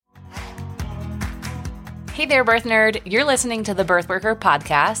Hey there, birth nerd. You're listening to the Birth Worker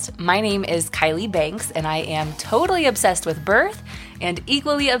podcast. My name is Kylie Banks, and I am totally obsessed with birth and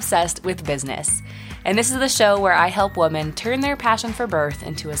equally obsessed with business. And this is the show where I help women turn their passion for birth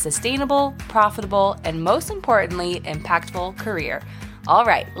into a sustainable, profitable, and most importantly, impactful career. All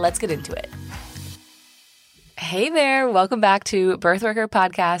right, let's get into it. Hey there, welcome back to Birth Worker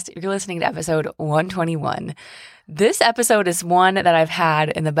Podcast. You're listening to episode 121. This episode is one that I've had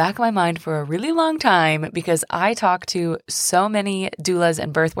in the back of my mind for a really long time because I talk to so many doulas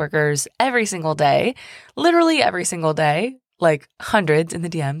and birth workers every single day, literally every single day, like hundreds in the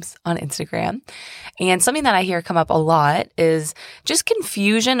DMs on Instagram. And something that I hear come up a lot is just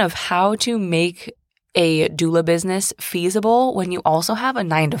confusion of how to make a doula business feasible when you also have a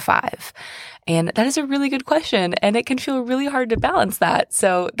 9-to-5. And that is a really good question, and it can feel really hard to balance that.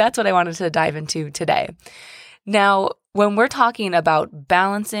 So that's what I wanted to dive into today. Now, when we're talking about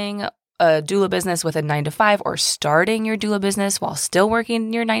balancing a doula business with a 9-to-5 or starting your doula business while still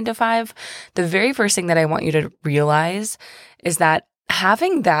working your 9-to-5, the very first thing that I want you to realize is that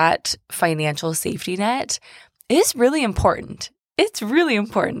having that financial safety net is really important. It's really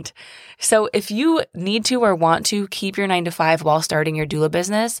important. So if you need to or want to keep your 9-to-5 while starting your doula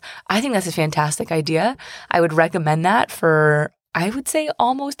business, I think that's a fantastic idea. I would recommend that for, I would say,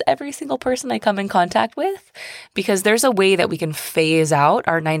 almost every single person I come in contact with, because there's a way that we can phase out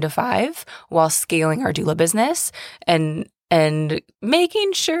our 9-to-5 while scaling our doula business and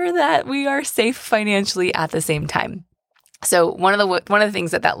making sure that we are safe financially at the same time. So one of the things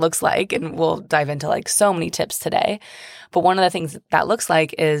that looks like, and we'll dive into like so many tips today, but one of the things that looks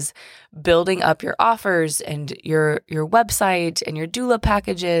like is building up your offers and your website and your doula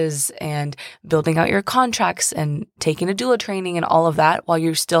packages and building out your contracts and taking a doula training and all of that while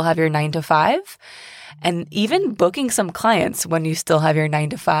you still have your 9-to-5. And even booking some clients when you still have your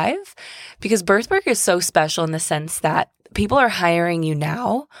 9-to-5, because birth work is so special in the sense that people are hiring you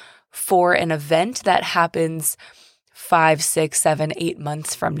now for an event that happens 5, 6, 7, 8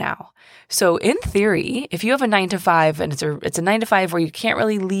 months from now. So in theory, if you have a 9-to-5 and it's a 9-to-5 where you can't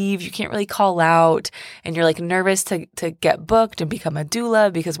really leave, you can't really call out, and you're like nervous to get booked and become a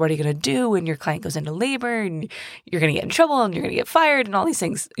doula because what are you going to do when your client goes into labor and you're going to get in trouble and you're going to get fired and all these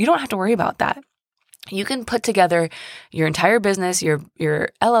things, you don't have to worry about that. You can put together your entire business, your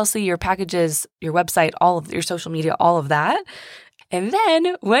LLC, your packages, your website, all of your social media, all of that. And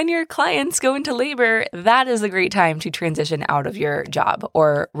then when your clients go into labor, that is a great time to transition out of your job.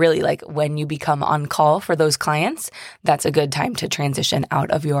 Or really, like when you become on call for those clients, that's a good time to transition out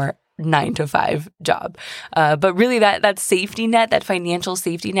of your 9-to-5 job. But really that safety net, that financial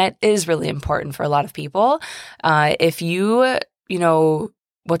safety net is really important for a lot of people. If you know,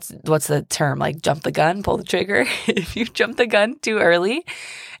 what's the term? Like jump the gun, pull the trigger. If you jump the gun too early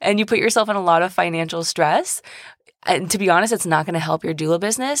and you put yourself in a lot of financial stress, and to be honest, it's not going to help your doula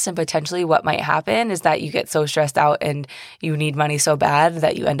business. And potentially what might happen is that you get so stressed out and you need money so bad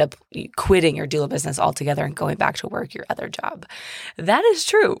that you end up quitting your doula business altogether and going back to work your other job. That is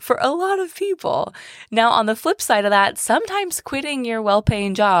true for a lot of people. Now, on the flip side of that, sometimes quitting your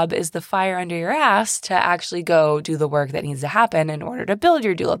well-paying job is the fire under your ass to actually go do the work that needs to happen in order to build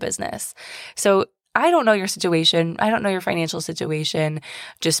your doula business. So I don't know your situation. I don't know your financial situation.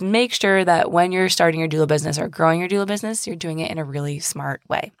 Just make sure that when you're starting your doula business or growing your doula business, you're doing it in a really smart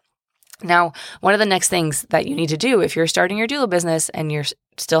way. Now, one of the next things that you need to do if you're starting your doula business and you're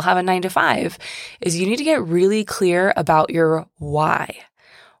still have a 9-to-5 is you need to get really clear about your why.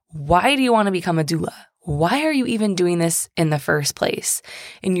 Why do you want to become a doula? Why are you even doing this in the first place?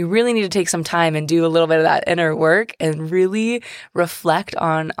 And you really need to take some time and do a little bit of that inner work and really reflect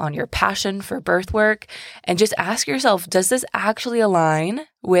on your passion for birth work and just ask yourself, does this actually align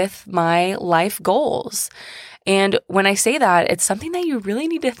with my life goals? And when I say that, it's something that you really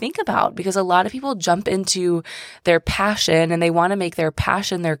need to think about because a lot of people jump into their passion and they want to make their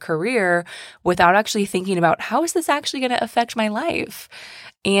passion their career without actually thinking about how is this actually going to affect my life?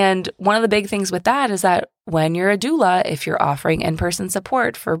 And one of the big things with that is that when you're a doula, if you're offering in-person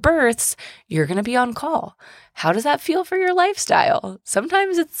support for births, you're going to be on call. How does that feel for your lifestyle?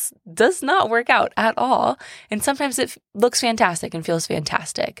 Sometimes it does not work out at all. And sometimes it looks fantastic and feels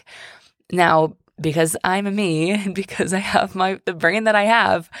fantastic. Now, because I'm a me and because I have the brain that I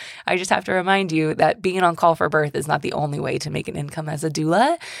have, I just have to remind you that being on call for birth is not the only way to make an income as a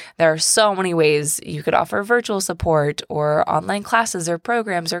doula. There are so many ways you could offer virtual support or online classes or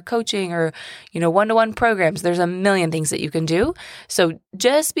programs or coaching or, one-to-one programs. There's a million things that you can do. So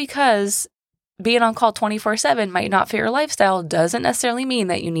just because being on call 24/7 might not fit your lifestyle doesn't necessarily mean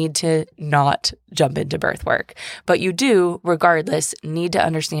that you need to not jump into birth work. But you do, regardless, need to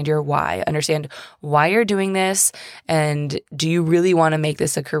understand your why. Understand why you're doing this, and do you really want to make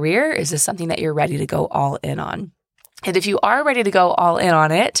this a career? Is this something that you're ready to go all in on? And if you are ready to go all in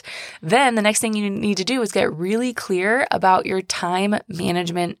on it, then the next thing you need to do is get really clear about your time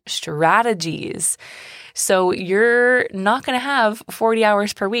management strategies. So you're not going to have 40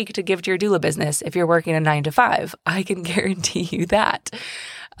 hours per week to give to your doula business if you're working a 9 to 5. I can guarantee you that.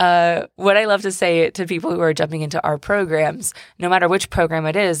 What I love to say to people who are jumping into our programs, no matter which program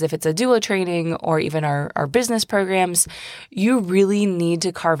it is, if it's a doula training or even our business programs, you really need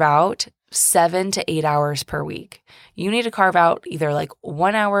to carve out 7 to 8 hours per week. You need to carve out either like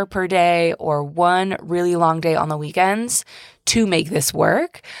 1 hour per day or one really long day on the weekends to make this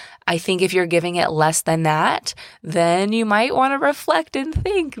work. I think if you're giving it less than that, then you might want to reflect and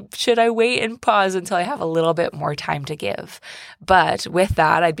think, should I wait and pause until I have a little bit more time to give? But with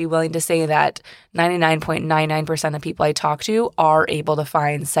that, I'd be willing to say that 99.99% of people I talk to are able to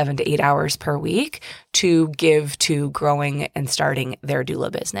find 7 to 8 hours per week to give to growing and starting their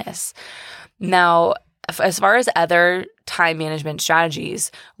doula business. Now, as far as other time management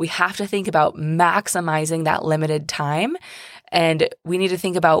strategies, we have to think about maximizing that limited time. And we need to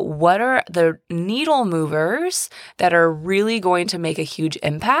think about what are the needle movers that are really going to make a huge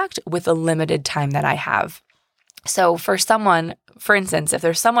impact with the limited time that I have. So for someone, for instance, if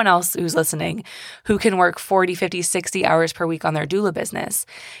there's someone else who's listening who can work 40, 50, 60 hours per week on their doula business,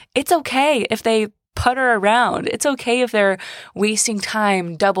 it's okay if they putter around. It's okay if they're wasting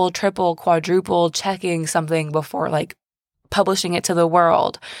time, double, triple, quadruple checking something before like publishing it to the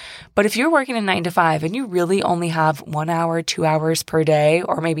world. But if you're working a 9 to 5 and you really only have 1 hour, 2 hours per day,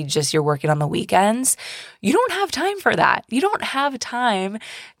 or maybe just you're working on the weekends, you don't have time for that. You don't have time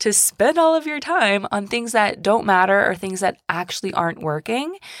to spend all of your time on things that don't matter or things that actually aren't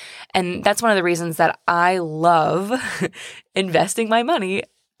working. And that's one of the reasons that I love investing my money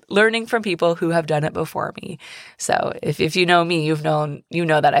learning from people who have done it before me. So if you know me, you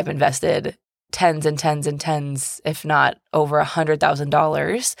know that I've invested tens and tens and tens, if not over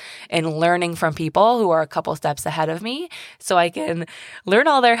 $100,000 in learning from people who are a couple steps ahead of me so I can learn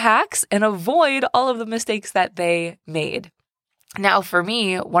all their hacks and avoid all of the mistakes that they made. Now, for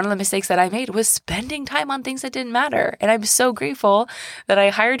me, one of the mistakes that I made was spending time on things that didn't matter. And I'm so grateful that I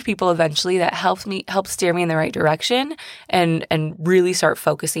hired people eventually that helped steer me in the right direction and really start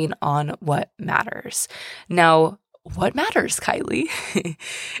focusing on what matters. Now, what matters, Kylie?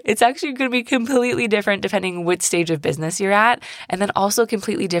 It's actually going to be completely different depending which stage of business you're at, and then also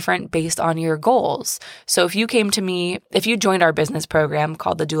completely different based on your goals. So if you joined our business program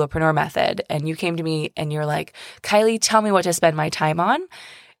called the Doulapreneur Method, and you came to me and you're like, Kylie, tell me what to spend my time on,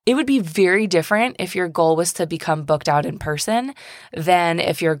 it would be very different if your goal was to become booked out in person than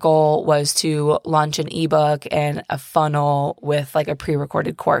if your goal was to launch an ebook and a funnel with like a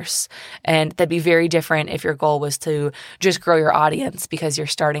pre-recorded course. And that'd be very different if your goal was to just grow your audience because you're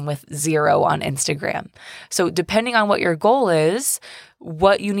starting with 0 on Instagram. So depending on what your goal is,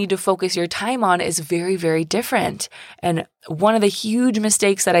 what you need to focus your time on is very, very different. And one of the huge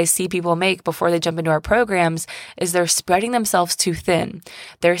mistakes that I see people make before they jump into our programs is they're spreading themselves too thin.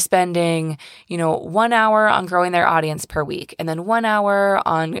 They're spending, 1 hour on growing their audience per week, and then 1 hour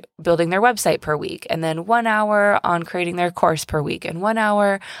on building their website per week, and then 1 hour on creating their course per week, and 1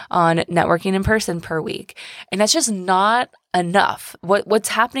 hour on networking in person per week. And that's just not enough. What's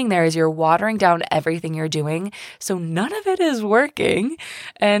happening there is you're watering down everything you're doing, so none of it is working.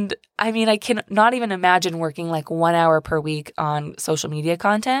 And I mean, I can not even imagine working like 1 hour per week on social media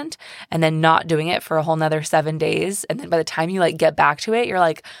content and then not doing it for a whole nother 7 days. And then by the time you like get back to it, you're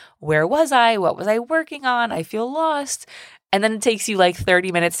like, where was I? What was I working on? I feel lost. And then it takes you like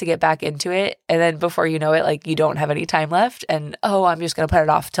 30 minutes to get back into it. And then before you know it, like you don't have any time left. And I'm just going to put it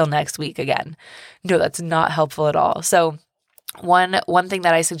off till next week again. No, that's not helpful at all. So one thing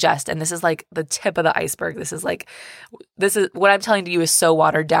that I suggest, and this is like the tip of the iceberg. This is what I'm telling you is so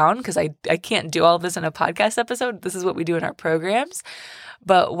watered down because I can't do all of this in a podcast episode. This is what we do in our programs.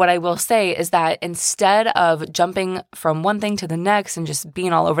 But what I will say is that instead of jumping from one thing to the next and just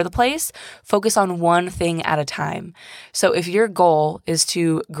being all over the place, focus on one thing at a time. So if your goal is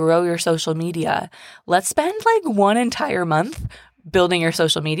to grow your social media, let's spend like one entire month building your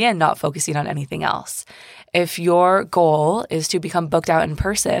social media and not focusing on anything else. If your goal is to become booked out in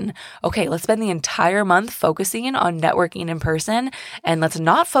person, okay, let's spend the entire month focusing on networking in person, and let's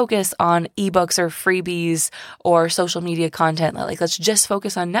not focus on ebooks or freebies or social media content. Like, let's just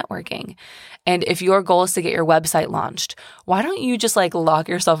focus on networking. And if your goal is to get your website launched, why don't you just like lock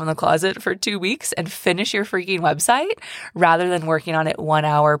yourself in the closet for 2 weeks and finish your freaking website rather than working on it 1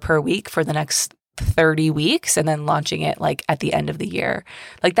 hour per week for the next 30 weeks and then launching it like at the end of the year?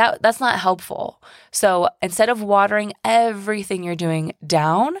 Like that's not helpful. So instead of watering everything you're doing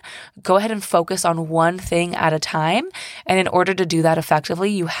down, go ahead and focus on one thing at a time. And in order to do that effectively,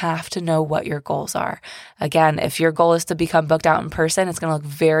 you have to know what your goals are. Again, if your goal is to become booked out in person, it's going to look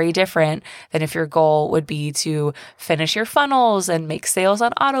very different than if your goal would be to finish your funnels and make sales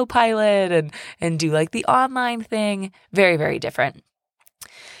on autopilot and do like the online thing. Very, very different.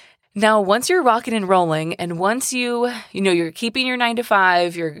 Now, once you're rocking and rolling, and once you're keeping your 9 to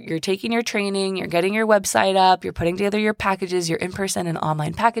 5, you're taking your training, you're getting your website up, you're putting together your packages, your in-person and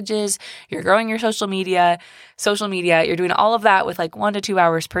online packages, you're growing your social media, you're doing all of that with like 1 to 2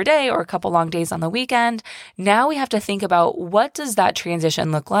 hours per day or a couple long days on the weekend. Now we have to think about, what does that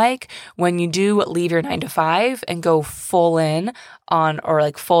transition look like when you do leave your 9 to 5 and go full in on, or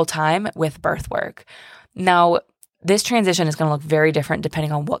like full time with birth work? Now, this transition is going to look very different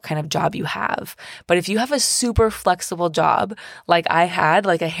depending on what kind of job you have. But if you have a super flexible job, like I had,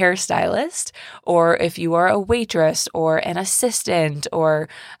 like a hairstylist, or if you are a waitress or an assistant or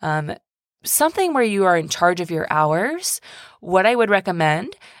something where you are in charge of your hours, what I would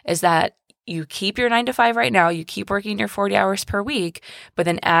recommend is that you keep your 9 to 5 right now, you keep working your 40 hours per week, but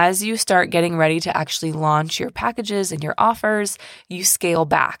then as you start getting ready to actually launch your packages and your offers, you scale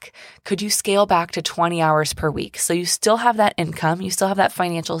back. Could you scale back to 20 hours per week? So you still have that income, you still have that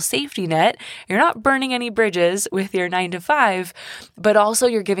financial safety net, you're not burning any bridges with your 9 to 5, but also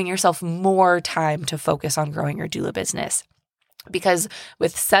you're giving yourself more time to focus on growing your doula business. Because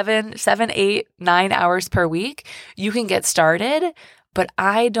with 7, 8, 9 hours per week, you can get started. But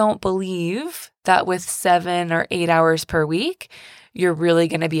I don't believe that with 7 or 8 hours per week, you're really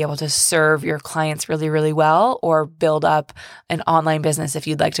going to be able to serve your clients really, really well, or build up an online business if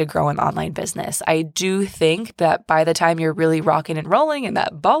you'd like to grow an online business. I do think that by the time you're really rocking and rolling and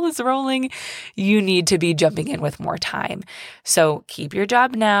that ball is rolling, you need to be jumping in with more time. So keep your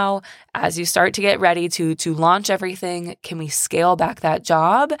job now. As you start to get ready to launch everything, can we scale back that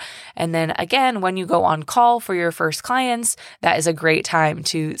job? And then again, when you go on call for your first clients, that is a great time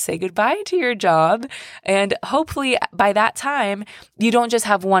to say goodbye to your job. And hopefully by that time, you don't just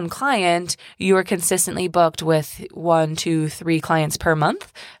have one client, you are consistently booked with 1, 2, 3 clients per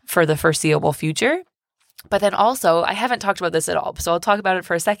month for the foreseeable future. But then also, I haven't talked about this at all, so I'll talk about it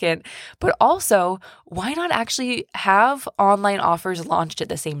for a second. But also, why not actually have online offers launched at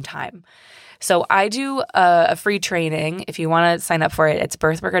the same time? So I do a free training. If you want to sign up for it, it's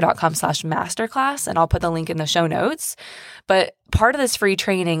birthworker.com/masterclass, and I'll put the link in the show notes. But part of this free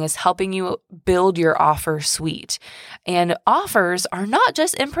training is helping you build your offer suite. And offers are not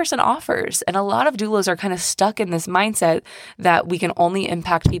just in-person offers. And a lot of doulas are kind of stuck in this mindset that we can only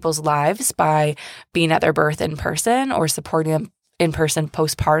impact people's lives by being at their birth in person or supporting them in person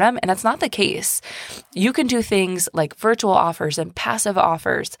postpartum, and that's not the case. You can do things like virtual offers and passive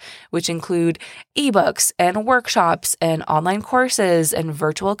offers, which include ebooks and workshops and online courses and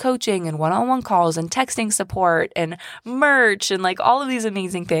virtual coaching and one-on-one calls and texting support and merch and like all of these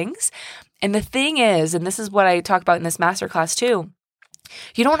amazing things. And the thing is, and this is what I talk about in this masterclass too,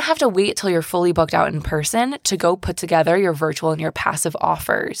 you don't have to wait till you're fully booked out in person to go put together your virtual and your passive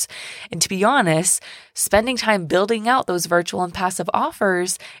offers. And to be honest, spending time building out those virtual and passive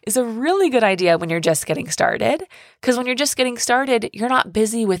offers is a really good idea when you're just getting started. Because when you're just getting started, you're not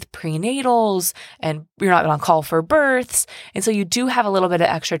busy with prenatals and you're not on call for births. And so you do have a little bit of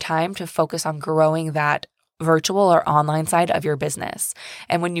extra time to focus on growing that virtual or online side of your business.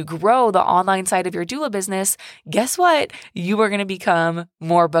 And when you grow the online side of your doula business, guess what? You are going to become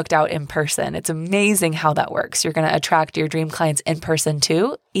more booked out in person. It's amazing how that works. You're going to attract your dream clients in person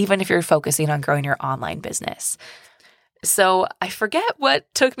too, even if you're focusing on growing your online business. So I forget what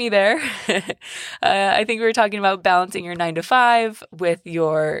took me there. I think we were talking about balancing your 9 to 5 with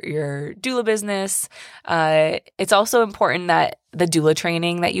your doula business. It's also important that the doula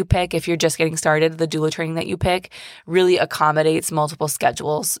training that you pick, if you're just getting started, the doula training that you pick really accommodates multiple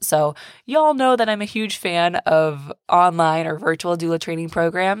schedules. So y'all know that I'm a huge fan of online or virtual doula training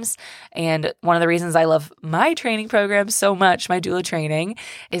programs. And one of the reasons I love my training program so much, my doula training,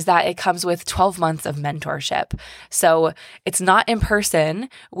 is that it comes with 12 months of mentorship. So it's not in person,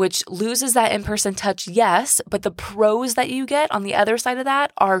 which loses that in-person touch, yes, but the pros that you get on the other side of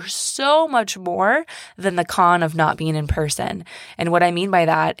that are so much more than the con of not being in person. And what I mean by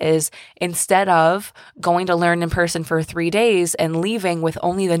that is instead of going to learn in person for 3 days and leaving with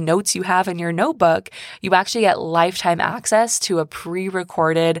only the notes you have in your notebook, you actually get lifetime access to a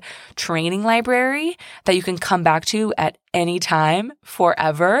pre-recorded training library that you can come back to at any time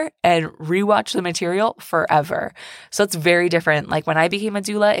forever and rewatch the material forever. So it's very different. Like when I became a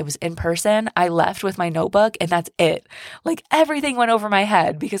doula, it was in person. I left with my notebook and that's it. Like everything went over my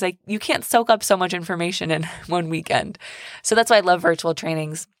head because you can't soak up so much information in one weekend. So that's why I love virtual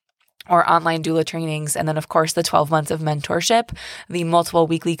trainings or online doula trainings. And then of course the 12 months of mentorship, the multiple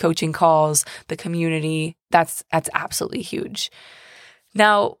weekly coaching calls, the community, that's absolutely huge.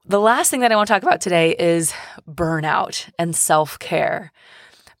 Now, the last thing that I want to talk about today is burnout and self-care,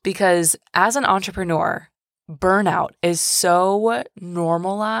 because as an entrepreneur, burnout is so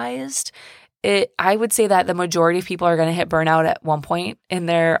normalized. I would say that the majority of people are going to hit burnout at one point in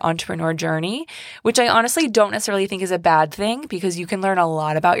their entrepreneur journey, which I honestly don't necessarily think is a bad thing because you can learn a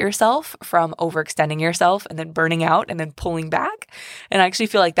lot about yourself from overextending yourself and then burning out and then pulling back. And I actually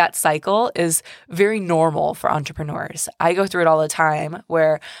feel like that cycle is very normal for entrepreneurs. I go through it all the time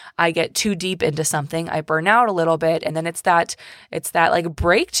where I get too deep into something, I burn out a little bit, and then it's that like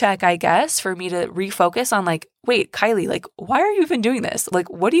break check, I guess, for me to refocus on like, wait, Kylie, like, why are you even doing this? Like,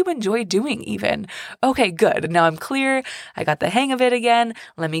 what do you enjoy doing even? Okay, good. Now I'm clear. I got the hang of it again.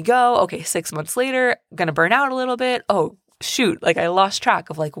 Let me go. Okay, 6 months later, I'm going to burn out a little bit. Oh, shoot. Like I lost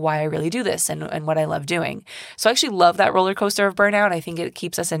track of like why I really do this and what I love doing. So I actually love that roller coaster of burnout. I think it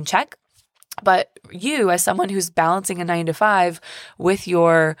keeps us in check. But you, as someone who's balancing a 9-to-5 with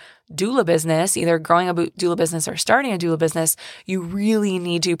your doula business, either growing a doula business or starting a doula business, you really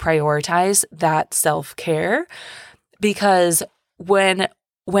need to prioritize that self-care, because when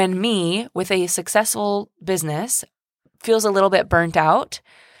me with a successful business feels a little bit burnt out,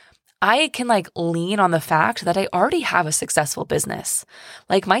 I can like lean on the fact that I already have a successful business.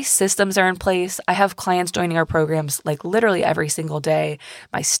 Like my systems are in place. I have clients joining our programs like literally every single day.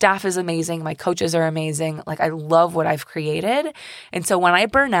 My staff is amazing. My coaches are amazing. Like I love what I've created. And so when I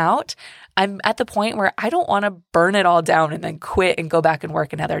burn out, I'm at the point where I don't want to burn it all down and then quit and go back and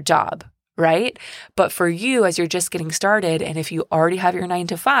work another job. Right? But for you, as you're just getting started, and if you already have your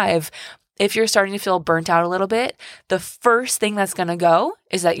 9-to-5, if you're starting to feel burnt out a little bit, the first thing that's going to go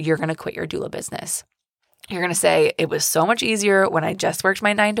is that you're going to quit your doula business. You're going to say, it was so much easier when I just worked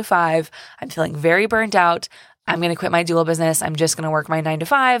my 9-to-5. I'm feeling very burnt out. I'm going to quit my doula business. I'm just going to work my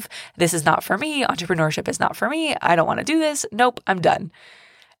 9-to-5. This is not for me. Entrepreneurship is not for me. I don't want to do this. Nope, I'm done.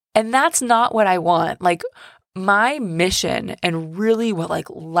 And that's not what I want. Like my mission and really what like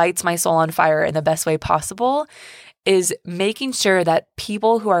lights my soul on fire in the best way possible is making sure that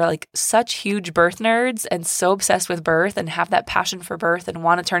people who are like such huge birth nerds and so obsessed with birth and have that passion for birth and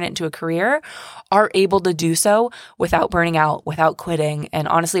want to turn it into a career are able to do so without burning out, without quitting, and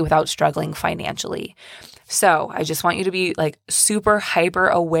honestly, without struggling financially. So I just want you to be like super hyper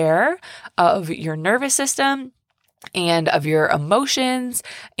aware of your nervous system and of your emotions,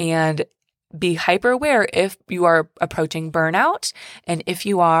 and be hyper aware if you are approaching burnout. And if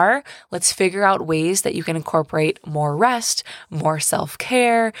you are, let's figure out ways that you can incorporate more rest, more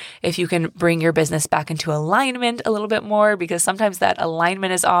self-care, if you can bring your business back into alignment a little bit more, because sometimes that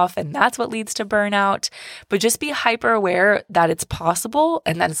alignment is off and that's what leads to burnout. But just be hyper aware that it's possible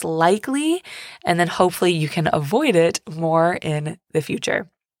and that it's likely, and then hopefully you can avoid it more in the future.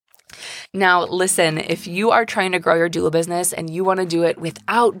 Now, listen, if you are trying to grow your doula business and you want to do it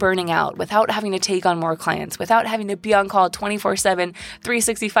without burning out, without having to take on more clients, without having to be on call 24/7,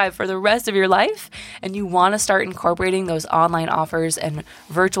 365 for the rest of your life, and you want to start incorporating those online offers and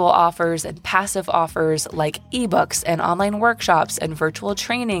virtual offers and passive offers like ebooks and online workshops and virtual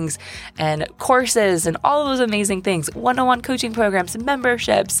trainings and courses and all of those amazing things, one-on-one coaching programs,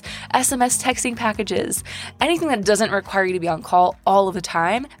 memberships, SMS texting packages, anything that doesn't require you to be on call all of the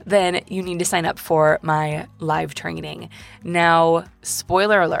time, then you need to sign up for my live training. Now,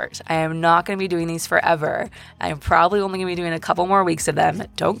 spoiler alert, I am not going to be doing these forever. I am probably only going to be doing a couple more weeks of them.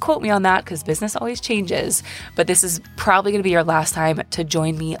 Don't quote me on that because business always changes, but this is probably going to be your last time to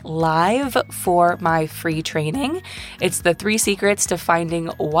join me live for my free training. It's the 3 secrets to finding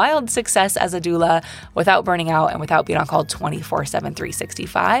wild success as a doula without burning out and without being on call 24/7,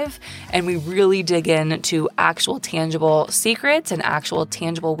 365. And we really dig into actual tangible secrets and actual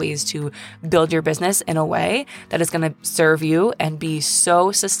tangible ways to build your business in a way that is going to serve you and be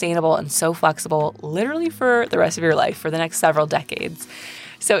so sustainable and so flexible literally for the rest of your life, for the next several decades.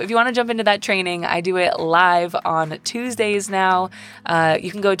 So if you want to jump into that training, I do it live on Tuesdays now. You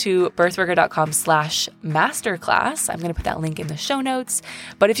can go to birthworker.com/masterclass. I'm going to put that link in the show notes.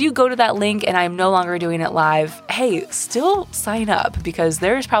 But if you go to that link and I'm no longer doing it live, hey, still sign up because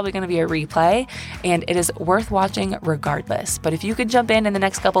there's probably going to be a replay and it is worth watching regardless. But if you could jump in the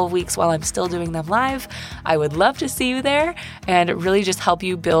next couple of weeks while I'm still doing them live, I would love to see you there and really just help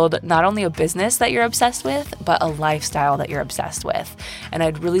you build not only a business that you're obsessed with, but a lifestyle that you're obsessed with. And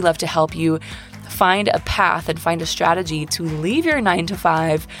I'd really love to help you find a path and find a strategy to leave your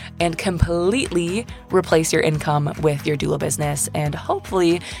 9-to-5 and completely replace your income with your doula business, and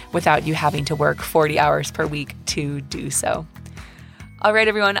hopefully without you having to work 40 hours per week to do so. All right,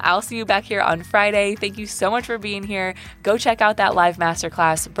 everyone, I'll see you back here on Friday. Thank you so much for being here. Go check out that live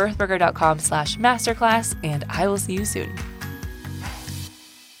masterclass, birthworker.com/masterclass, and I will see you soon.